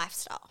this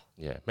lifestyle.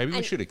 Yeah, maybe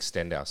we should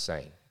extend our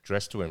saying.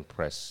 Dress to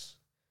impress,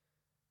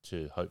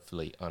 to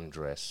hopefully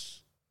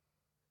undress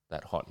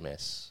that hot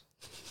mess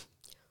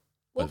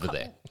over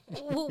there.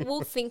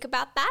 We'll think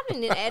about that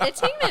in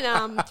editing,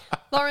 and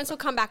Lawrence will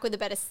come back with a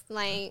better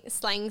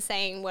slang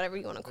saying, whatever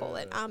you want to call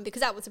it, because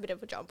that was a bit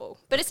of a jumble.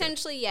 But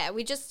essentially, yeah,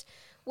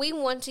 we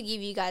want to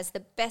give you guys the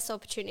best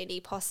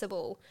opportunity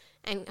possible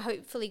and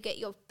hopefully get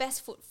your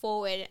best foot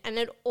forward. And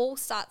it all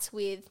starts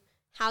with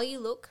how you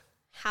look,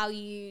 how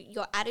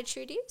your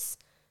attitude is,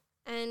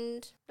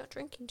 and not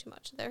drinking too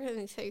much. There are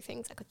only 3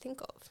 things I could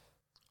think of.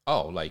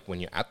 Oh, like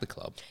when you're at the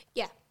club?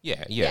 Yeah.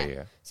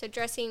 Yeah. So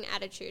dressing,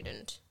 attitude,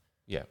 and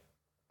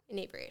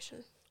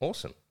inebriation.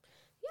 Awesome.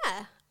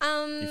 Yeah.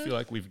 You feel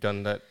like we've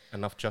done that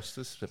enough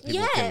justice? That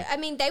people I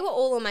mean, they were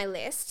all on my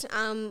list.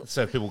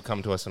 So people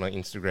come to us on our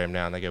Instagram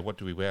now and they go, what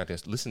do we wear? I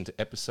just listen to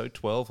episode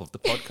 12 of the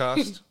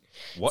podcast.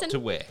 What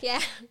to wear?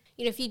 Yeah.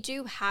 You know, if you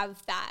do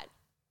have that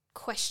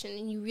question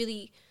and you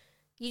really...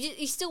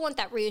 You still want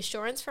that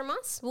reassurance from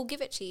us, we'll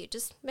give it to you.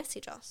 Just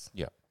message us.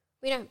 Yeah.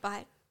 We don't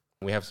bite.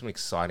 We have some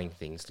exciting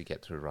things to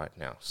get through right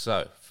now.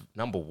 So,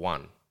 number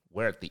 1,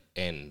 we're at the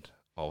end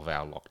of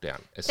our lockdown.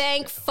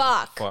 Thank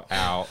fuck. For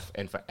our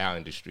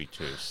industry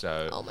too.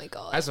 So, oh my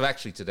God. As of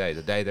actually today,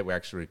 the day that we're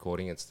actually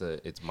recording, it's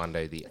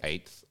Monday, the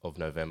 8th of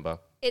November.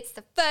 It's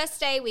the first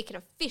day we can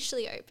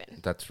officially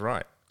open. That's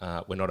right.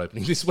 We're not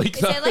opening this week,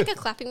 Is though. there like a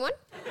clapping one?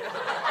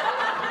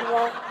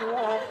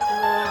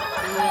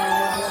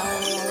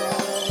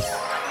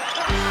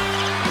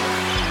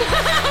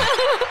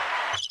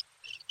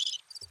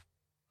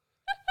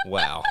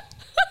 Wow.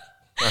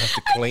 I have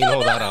to clean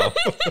all that up.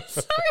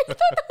 Sorry, I thought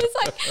that was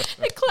like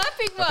a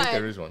clapping one. I think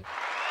there is one.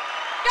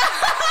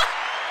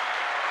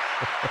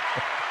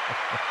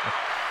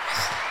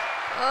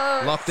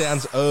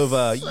 Lockdown's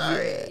over.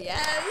 Sorry. Yeah.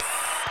 Yes.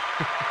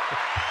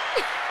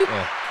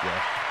 Oh,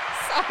 yeah.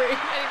 Sorry, I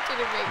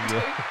didn't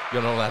mean to.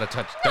 You're not allowed to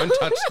touch. Don't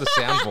touch the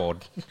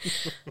soundboard.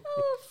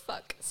 Oh,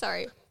 fuck.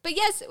 Sorry. But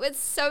yes, it's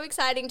so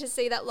exciting to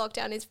see that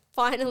lockdown is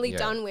finally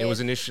done with. It was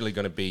initially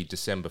going to be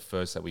December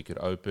 1st that we could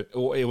open.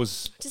 Or it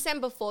was...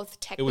 December 4th,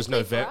 technically. It was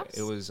November.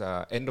 It was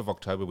end of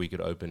October we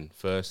could open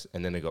first,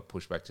 and then it got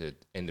pushed back to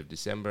end of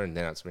December, and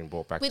then it's been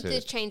brought back with the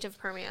change of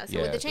premier.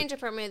 So with the change of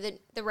premier,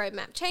 the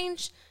roadmap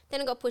changed, then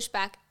it got pushed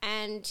back,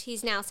 and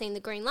he's now seen the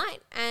green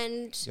light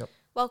and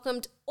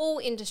welcomed all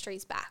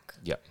industries back.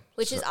 Yep.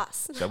 Which is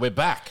us. So we're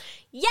back.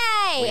 Yay!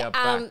 We are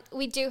back.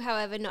 We do,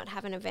 however, not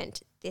have an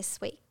event this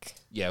week.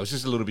 Yeah, it was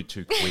just a little bit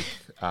too quick.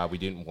 We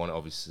didn't want to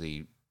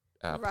obviously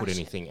put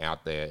anything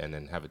out there and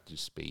then have it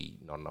just be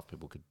not enough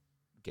people could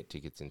get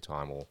tickets in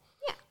time.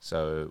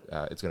 So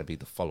it's going to be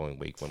the following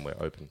week when we're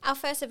open. Our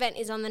first event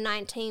is on the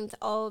 19th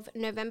of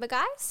November,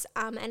 guys,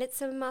 and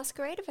it's a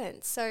masquerade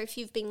event. So if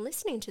you've been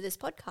listening to this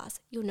podcast,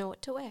 you'll know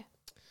what to wear.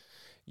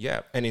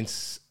 Yeah, and in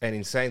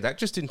saying that,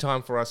 just in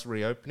time for us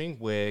reopening,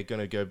 we're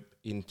going to go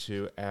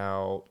into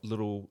our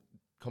little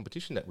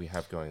competition that we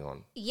have going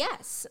on.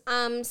 Yes.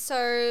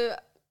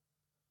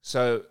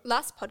 So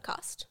last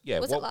podcast. Yeah.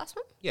 Was it last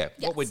one? Yeah.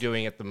 Yes. What we're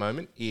doing at the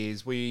moment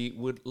is we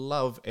would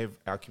love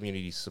our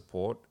community's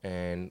support,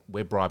 and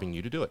we're bribing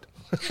you to do it.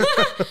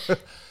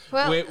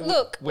 Well,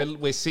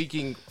 we're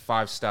seeking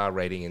 5-star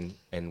rating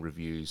and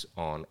reviews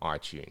on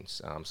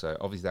iTunes. So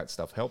obviously that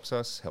stuff helps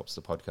us, helps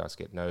the podcast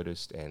get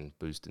noticed and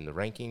boost in the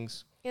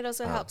rankings. It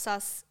also helps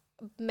us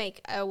make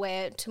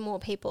aware to more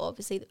people,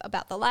 obviously,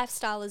 about the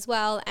lifestyle as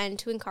well, and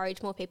to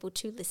encourage more people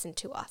to listen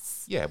to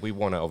us. Yeah, we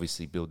want to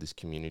obviously build this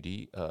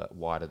community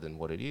wider than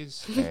what it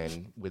is,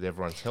 and with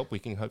everyone's help, we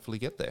can hopefully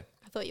get there.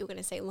 I thought you were going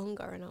to say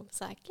longer, and I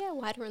was like, yeah,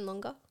 wider and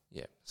longer.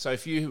 Yeah. So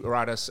if you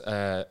write us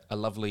a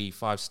lovely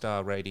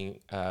 5-star rating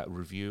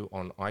review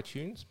on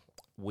iTunes,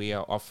 we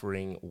are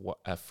offering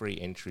a free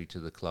entry to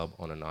the club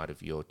on a night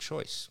of your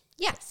choice.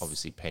 Yes.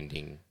 Obviously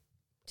pending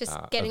just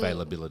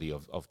availability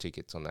of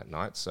tickets on that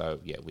night. So,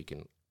 yeah, we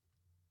can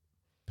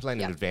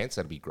plan in advance.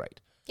 That'd be great.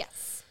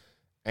 Yes.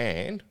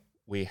 And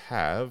we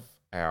have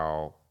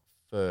our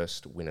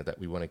first winner that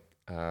we want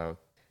to...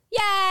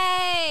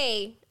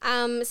 Yay!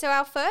 So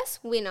our first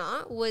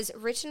winner was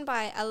written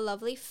by a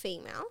lovely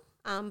female,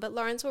 but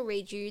Lawrence will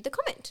read you the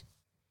comment.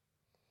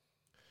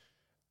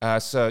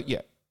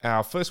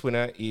 Our first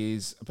winner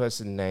is a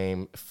person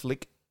named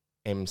Flick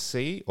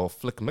MC or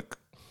Flickmick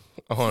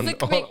on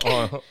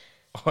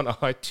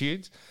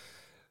iTunes.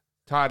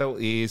 Title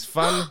is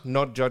Fun,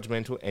 Not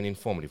Judgmental and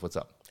Informative. What's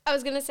up? I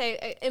was going to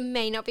say, it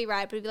may not be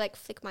right, but it'd be like,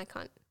 flick my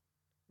cunt.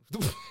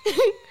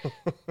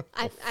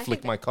 I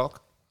Flick my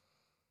cock?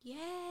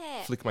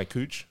 Yeah. Flick my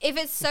cooch? If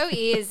it so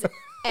is,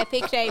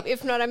 epic name.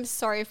 If not, I'm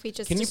sorry if we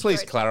just... Can you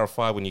please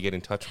clarify when you get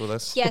in touch with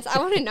us? Yes, I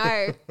want to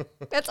know.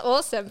 That's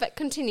awesome. But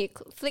continue.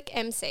 Flick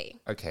MC.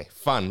 Okay.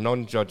 Fun,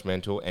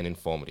 non-judgmental and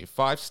informative.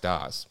 5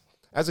 stars.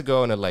 As a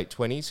girl in her late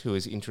 20s who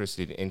is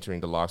interested in entering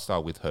the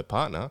lifestyle with her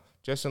partner,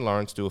 Jess and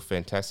Lawrence do a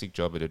fantastic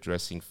job at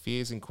addressing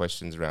fears and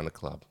questions around the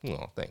club.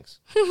 Oh, thanks.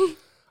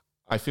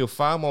 I feel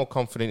far more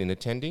confident in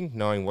attending,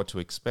 knowing what to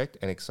expect,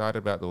 and excited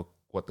about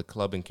what the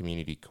club and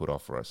community could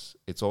offer us.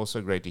 It's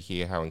also great to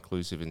hear how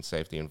inclusive and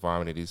safe the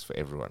environment it is for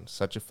everyone.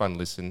 Such a fun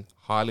listen.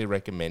 Highly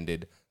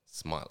recommended.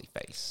 Smiley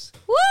face.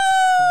 Woo!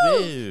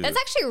 Woo! That's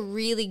actually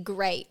really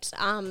great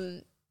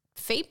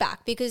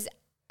feedback because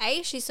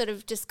she sort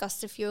of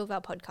discussed a few of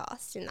our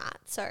podcasts in that.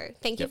 So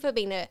thank you for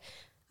being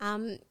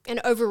an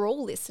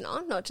overall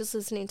listener, not just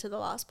listening to the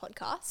last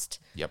podcast.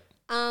 Yep.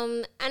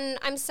 And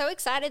I'm so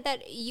excited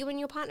that you and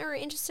your partner are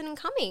interested in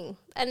coming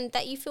and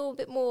that you feel a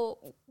bit more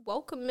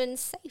welcome and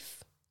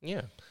safe.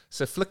 Yeah.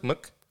 So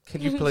Flickmick,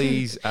 can you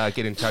please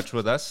get in touch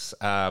with us?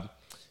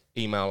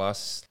 Email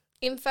us.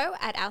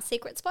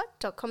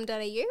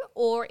 info@oursecretspot.com.au,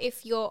 or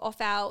if you're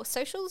off our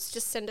socials,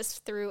 just send us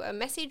through a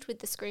message with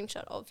the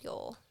screenshot of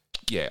your...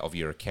 Yeah, of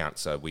your account,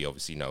 so we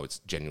obviously know it's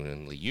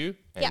genuinely you,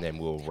 and then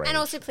we'll arrange. And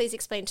also please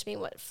explain to me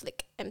what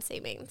Flick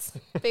MC means,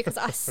 because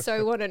I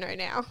so want to know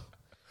now.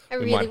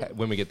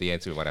 When we get the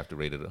answer, we might have to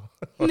read it all.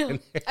 No,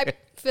 I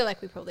feel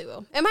like we probably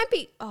will. It might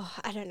be,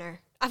 I don't know.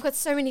 I've got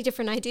so many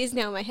different ideas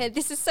now in my head.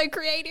 This is so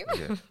creative.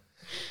 Yeah.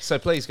 So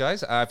please,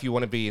 guys, if you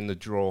want to be in the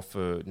draw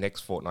for next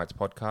fortnight's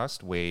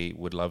podcast, we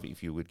would love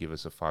if you would give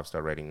us a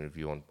 5-star rating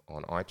review on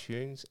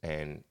iTunes.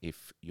 And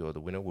if you're the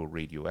winner, we'll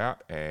read you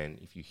out. And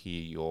if you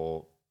hear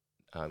your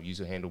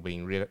user handle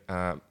being read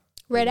out,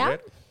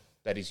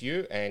 that is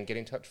you, and get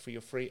in touch for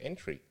your free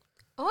entry.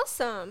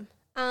 Awesome.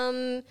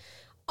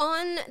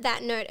 On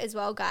that note as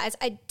well, guys,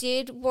 I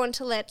did want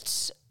to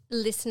let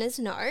listeners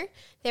know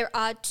there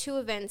are 2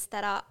 events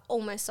that are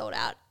almost sold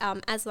out.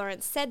 As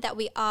Lawrence said, that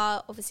we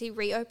are obviously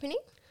reopening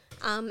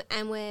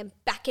and we're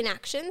back in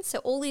action. So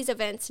all these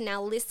events are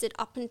now listed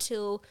up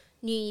until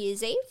New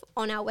Year's Eve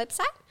on our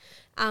website.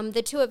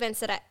 The 2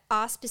 events that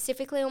are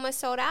specifically almost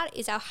sold out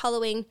is our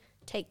Halloween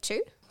Take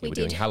 2. We're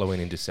doing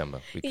Halloween in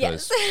December because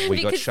yes,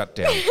 we got shut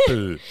down.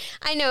 Boo.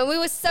 I know. We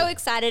were so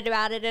excited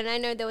about it. And I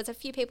know there was a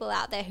few people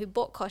out there who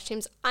bought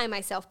costumes. I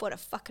myself bought a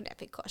fucking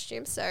epic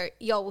costume. So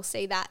y'all will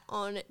see that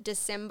on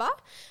December.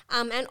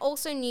 And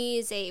also New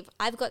Year's Eve.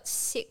 I've got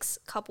 6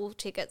 couple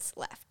tickets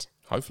left.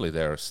 Hopefully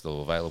they're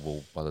still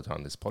available by the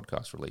time this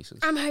podcast releases.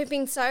 I'm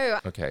hoping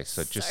so. Okay,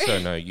 so just so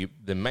you know,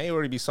 they may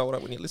already be sold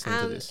out when you're listening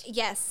to this.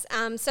 Yes.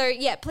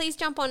 Please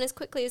jump on as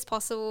quickly as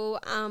possible.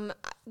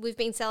 We've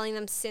been selling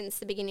them since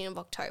the beginning of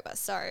October.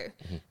 So,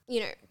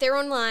 they're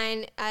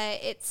online.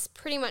 It's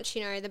pretty much,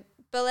 the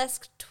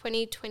Burlesque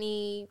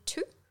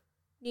 2022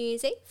 New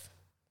Year's Eve.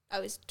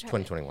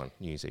 2021,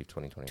 New Year's Eve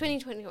 2021.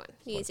 2021,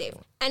 New Year's Eve.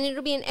 And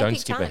it'll be an Don't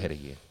epic skip time. ahead a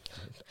year.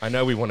 I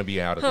know we want to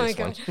be out of this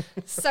one.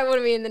 So want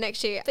to be in the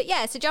next year. But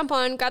yeah, so jump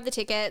on, grab the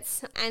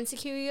tickets and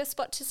secure your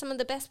spot to some of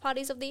the best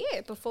parties of the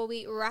year before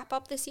we wrap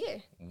up this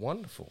year.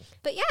 Wonderful.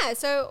 But yeah,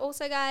 so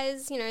also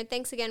guys,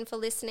 thanks again for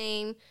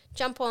listening.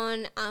 Jump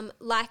on,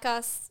 like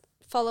us,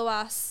 follow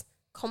us,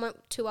 comment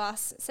to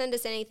us, send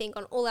us anything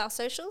on all our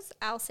socials,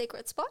 Our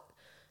Secret Spot,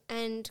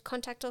 and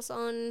contact us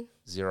on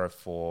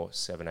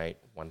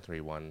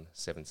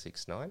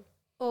 0478131769.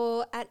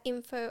 or at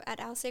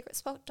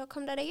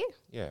info@oursecretspot.com.au.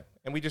 Yeah.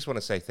 And we just want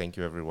to say thank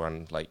you,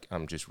 everyone. Like,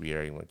 I'm just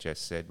reiterating what Jess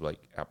said. Like,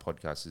 our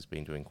podcast has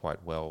been doing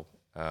quite well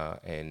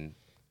and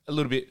a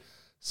little bit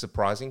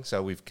surprising.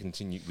 So we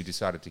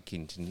decided to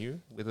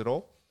continue with it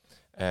all.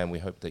 And we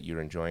hope that you're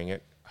enjoying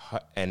it.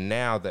 And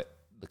now that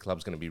the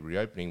club's going to be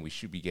reopening, we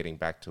should be getting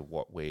back to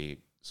what we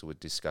sort of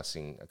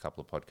discussing a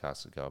couple of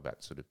podcasts ago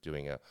about sort of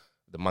doing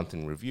the month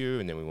in review.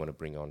 And then we want to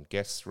bring on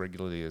guests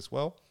regularly as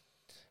well.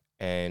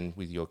 And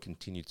with your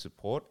continued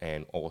support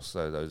and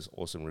also those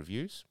awesome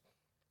reviews,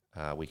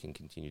 we can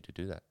continue to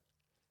do that.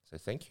 So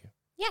thank you.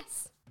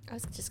 Yes. I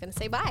was just going to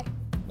say bye.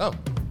 Oh.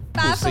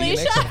 Bye,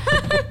 Felicia.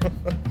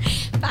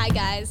 Bye,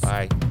 guys.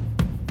 Bye.